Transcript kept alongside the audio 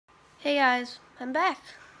Hey guys, I'm back.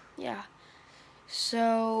 Yeah.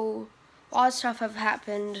 So, a lot of stuff have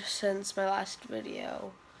happened since my last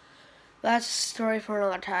video. That's a story for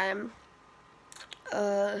another time.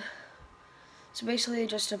 So basically the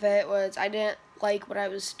gist of it was I didn't like what I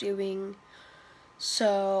was doing.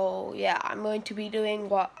 So, yeah, I'm going to be doing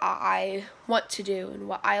what I want to do and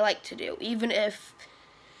what I like to do. Even if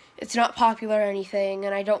it's not popular or anything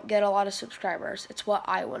and I don't get a lot of subscribers. It's what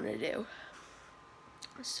I want to do.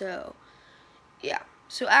 So, yeah.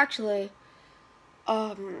 So actually,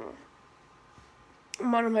 one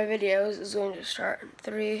of my videos is going to start in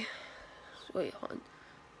 3. Wait, hold on.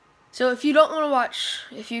 So if you don't want to watch,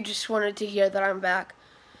 if you just wanted to hear that I'm back,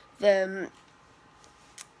 then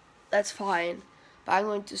that's fine. But I'm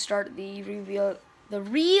going to start the real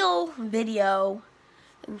video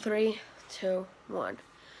in 3, 2, 1.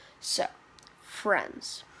 So,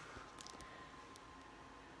 friends.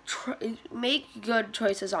 Make good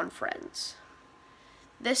choices on friends.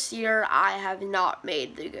 This year, I have not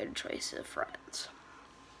made the good choice of friends.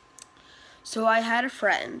 So I had a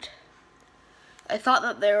friend. I thought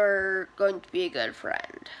that they were going to be a good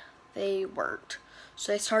friend. They weren't.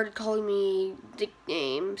 So they started calling me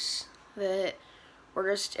nicknames that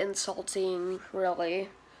were just insulting, really.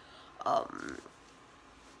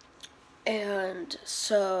 And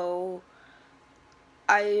so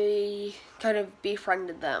I kind of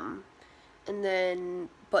befriended them.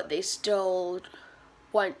 But they still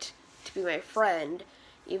want to be my friend,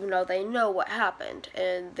 even though they know what happened,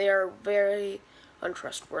 and they're very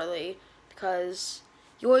untrustworthy because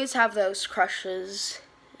you always have those crushes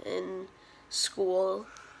in school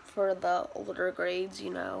for the older grades, you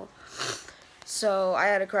know. So I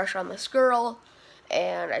had a crush on this girl,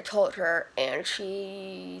 and I told her, and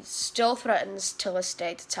she still threatens to this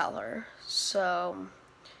day to tell her. So,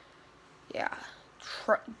 yeah,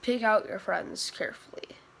 pick out your friends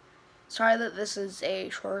carefully. Sorry that this is a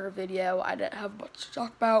shorter video. I didn't have much to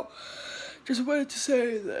talk about. Just wanted to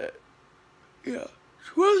say that, yeah,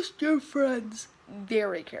 trust your friends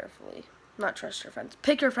very carefully. Not trust your friends.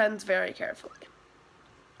 Pick your friends very carefully.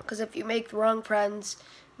 Because if you make the wrong friends,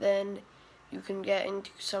 then you can get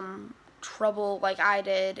into some trouble like I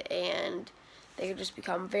did, and they could just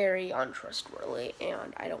become very untrustworthy,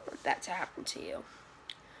 and I don't want that to happen to you.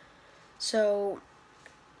 So,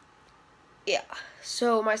 yeah,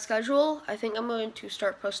 so my schedule, I think I'm going to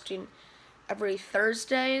start posting every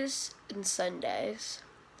Thursdays and Sundays.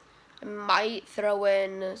 I might throw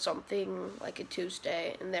in something like a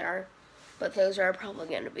Tuesday in there, but those are probably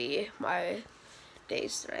going to be my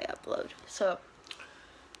days that I upload. So,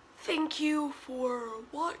 thank you for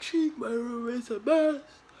watching. My room is a mess.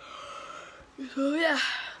 So, yeah,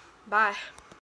 bye.